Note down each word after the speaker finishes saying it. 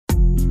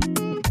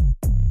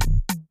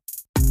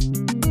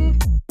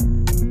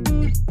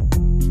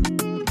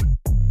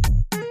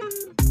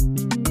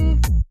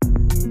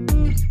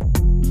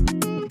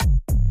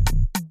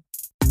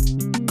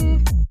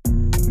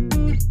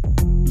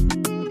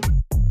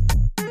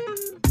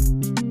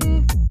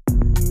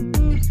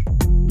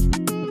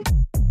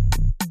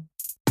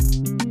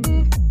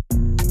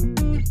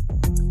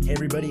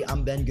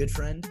I'm Ben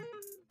Goodfriend,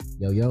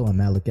 Yo, I'm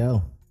Alec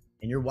L.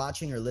 and you're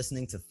watching or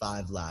listening to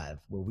 5 Live,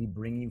 where we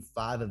bring you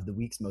 5 of the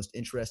week's most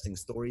interesting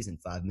stories in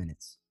 5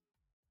 minutes.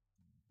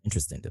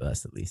 Interesting to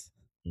us, at least.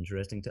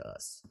 Interesting to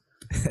us.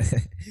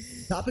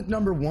 Topic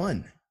number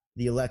 1,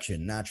 the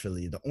election.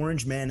 Naturally, the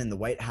orange man in the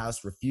White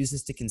House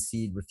refuses to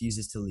concede,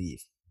 refuses to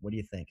leave. What do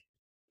you think?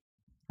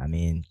 I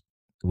mean,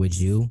 would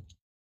you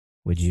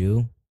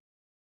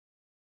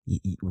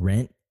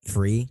rent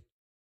free,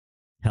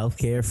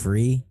 healthcare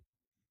free?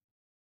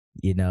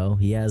 You know,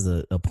 he has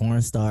a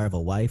porn star of a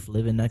wife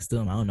living next to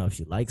him. I don't know if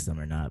she likes him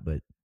or not,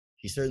 but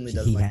She certainly he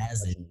doesn't like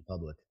has it. in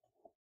public.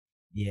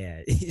 Yeah.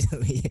 As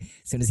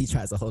soon as he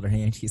tries to hold her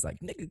hand, she's like,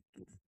 nigga.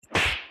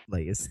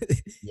 Like, it's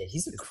Yeah,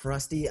 he's a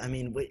crusty. I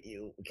mean,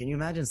 can you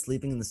imagine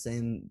sleeping in the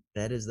same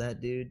bed as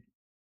that dude?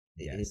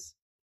 yes.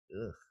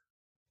 Ugh.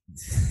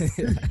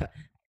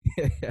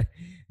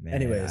 Man,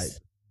 Anyways,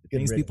 the good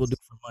things people do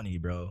riddance. for money,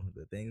 bro.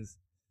 The things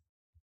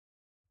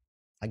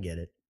I get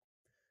it.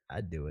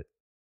 I'd do it.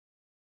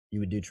 You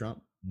would do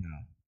Trump No.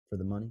 for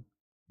the money,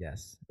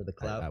 Yes. for the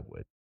clout? I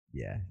would.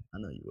 Yeah. I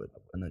know you would.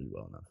 I know you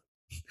well enough.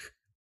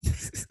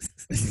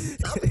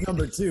 Topic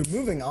number 2,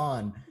 moving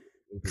on.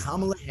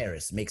 Kamala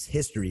Harris makes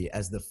history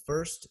as the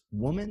first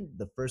woman,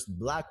 the first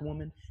Black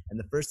woman, and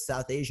the first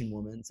South Asian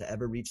woman to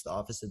ever reach the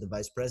office of the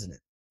vice president.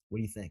 What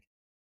do you think?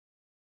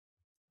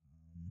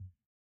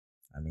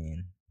 I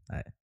mean,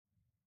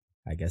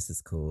 I guess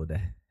it's cool to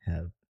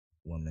have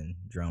women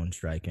drone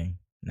striking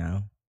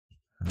now.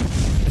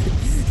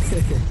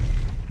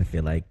 I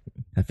feel like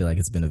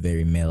it's been a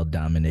very male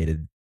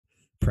dominated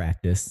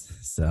practice.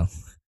 So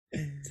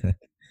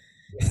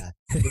Yeah,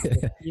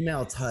 the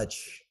female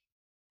touch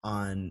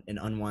on an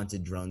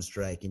unwanted drone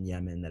strike in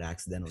Yemen that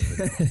accidentally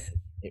hit,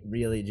 it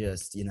really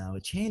just,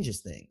 it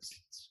changes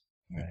things.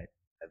 right.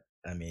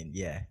 I mean,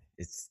 yeah,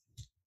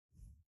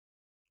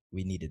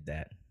 we needed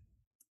that.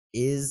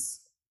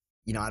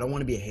 I don't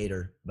want to be a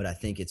hater, but I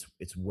think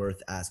it's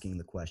worth asking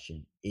the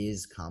question,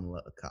 is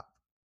Kamala a cop?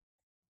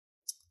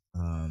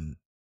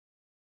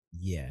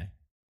 Yeah,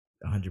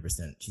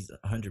 100%. She's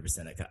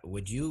 100% a cop.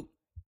 Would you,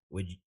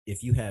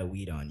 if you had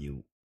weed on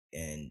you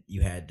and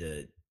you had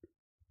to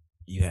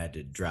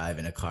drive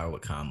in a car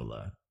with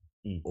Kamala,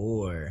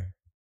 or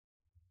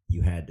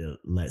you had to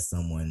let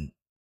someone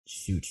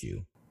shoot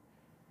you?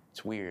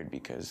 It's weird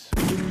because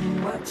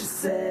what you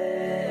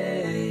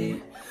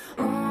say,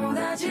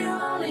 that you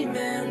only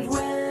meant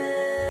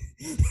when.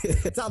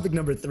 Topic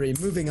number 3,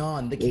 moving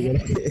on. The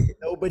candidate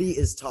nobody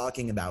is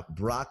talking about,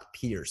 Brock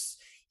Pierce.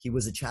 He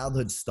was a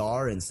childhood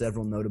star in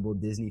several notable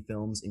Disney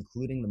films,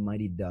 including The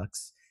Mighty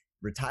Ducks,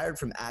 retired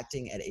from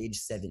acting at age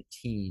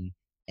 17,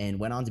 and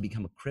went on to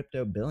become a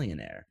crypto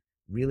billionaire,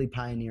 really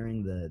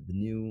pioneering the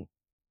new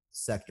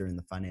sector in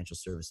the financial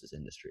services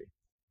industry.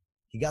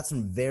 He got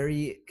some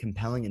very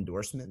compelling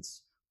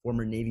endorsements.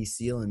 Former Navy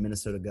SEAL and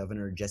Minnesota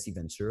Governor Jesse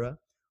Ventura,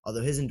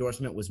 although his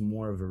endorsement was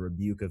more of a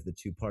rebuke of the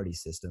two-party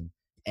system,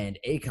 and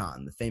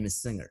Akon, the famous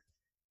singer.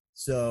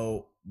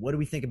 So what do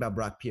we think about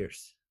Brock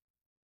Pierce?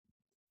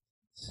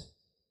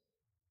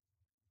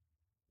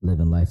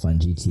 Living life on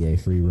GTA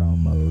free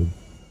roam mode.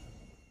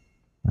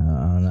 I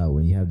don't know.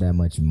 When you have that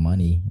much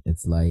money,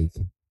 it's like,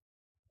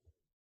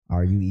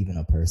 are you even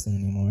a person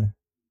anymore?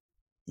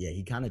 Yeah,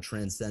 he kind of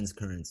transcends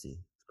currency.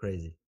 It's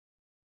crazy.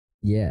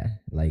 Yeah,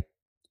 like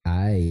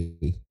I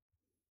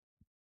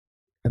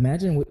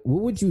imagine what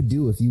would you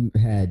do if you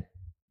had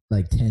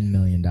like $10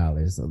 million,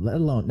 let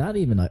alone not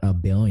even a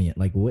billion?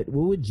 Like what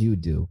would you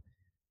do?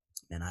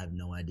 Man, I have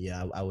no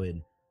idea. I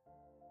would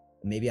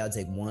I'd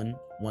take one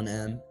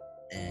M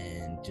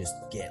and just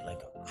get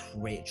like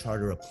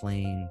charter a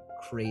plane,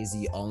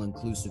 crazy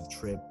all-inclusive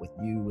trip with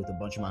a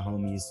bunch of my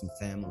homies, some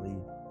family,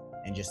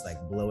 and just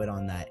like blow it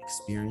on that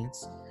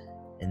experience.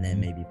 And then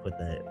maybe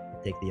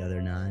take the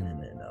other 9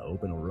 and then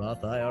open a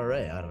Roth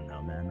IRA. I don't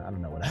know, man. I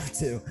don't know what I would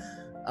do.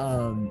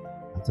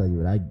 I'll tell you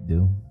what I'd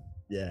do.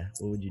 Yeah,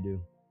 what would you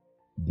do?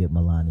 Get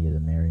Melania to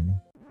marry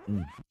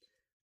me.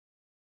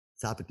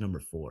 Topic number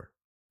 4.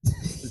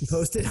 It was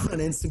posted on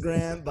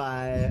Instagram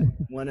by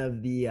one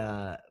of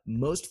the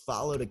most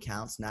followed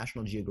accounts,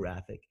 National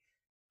Geographic.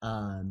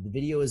 The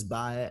video is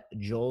by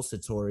Joel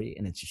Satori,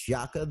 and it's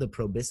Shaka, the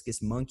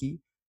proboscis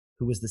monkey,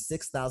 who was the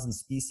 6,000th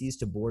species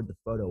to board the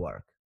photo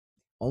ark.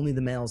 Only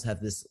the males have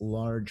this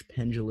large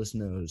pendulous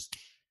nose.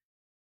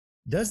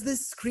 Does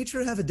this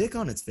creature have a dick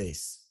on its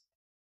face?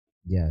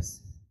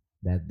 Yes,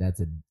 that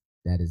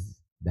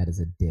is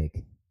a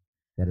dick.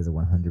 That is a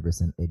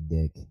 100% a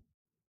dick.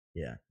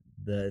 Yeah,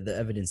 the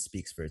evidence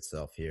speaks for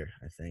itself here.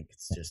 I think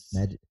it's just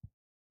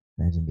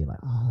imagine being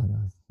like, oh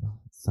no,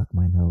 suck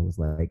my nose,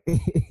 like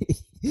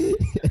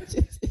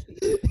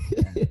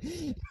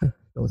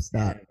don't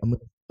stop.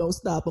 Don't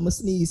stop. I'm gonna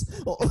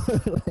sneeze. Oh,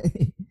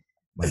 like,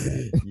 my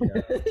bad.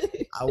 Yeah.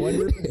 I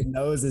wonder if his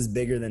nose is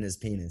bigger than his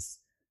penis.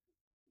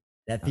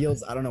 That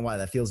feels, I don't know why,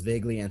 that feels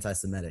vaguely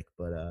anti-Semitic,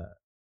 but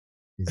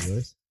is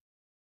yours?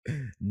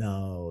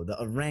 No, the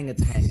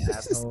orangutan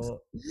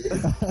asshole.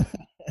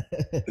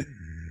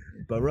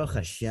 Baruch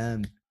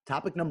Hashem.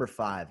 Topic number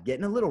 5,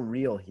 getting a little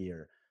real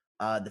here.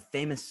 The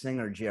famous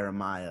singer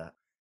Jeremiah,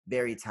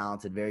 very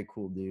talented, very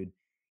cool dude.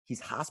 He's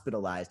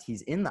hospitalized.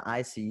 He's in the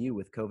ICU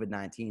with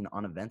COVID-19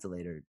 on a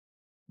ventilator.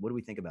 What do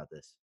we think about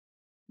this?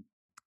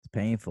 It's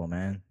painful,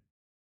 man.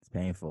 It's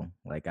painful.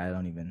 Like I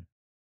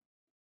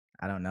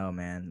don't know,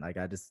 man. Like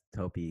I just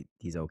hope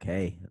he's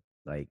okay.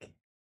 Like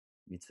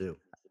Me too.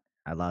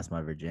 I lost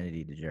my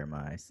virginity to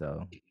Jeremiah,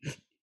 so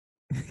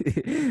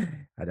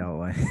I don't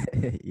want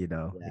Yeah.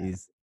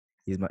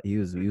 he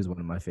was one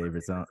of my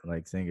favorite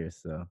singers,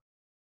 so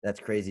That's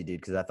crazy, dude,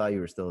 because I thought you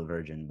were still a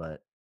virgin,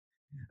 but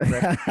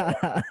prayers go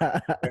out on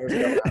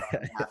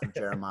behalf of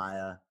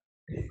Jeremiah.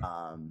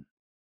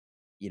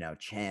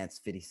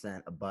 Chance, 50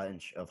 Cent, a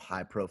bunch of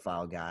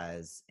high-profile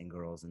guys and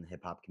girls in the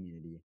hip-hop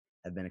community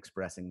have been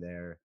expressing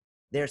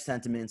their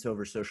sentiments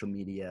over social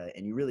media,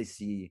 and you really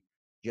see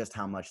just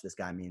how much this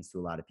guy means to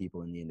a lot of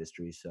people in the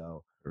industry.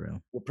 So for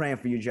real. we're praying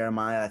for you,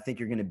 Jeremiah. I think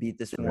you're going to beat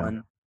this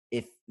one.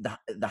 If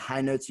the high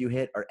notes you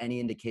hit are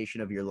any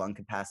indication of your lung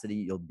capacity,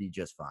 you'll be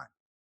just fine.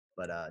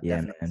 But Yeah,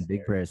 definitely and big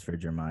scary. prayers for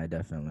Jeremiah,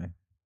 definitely.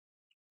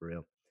 For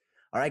real.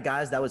 All right,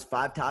 guys, that was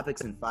 5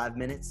 topics in 5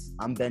 minutes.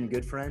 I'm Ben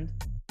Goodfriend.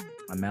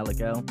 I'm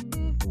Malik L.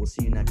 We'll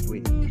see you next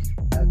week.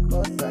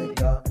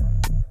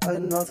 I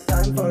no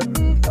time for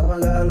it. Come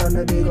on, girl, on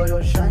the big,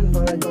 you shine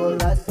for it. Go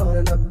last on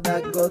in the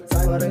back, go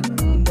time for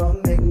it.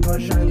 Don't make no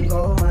shine, go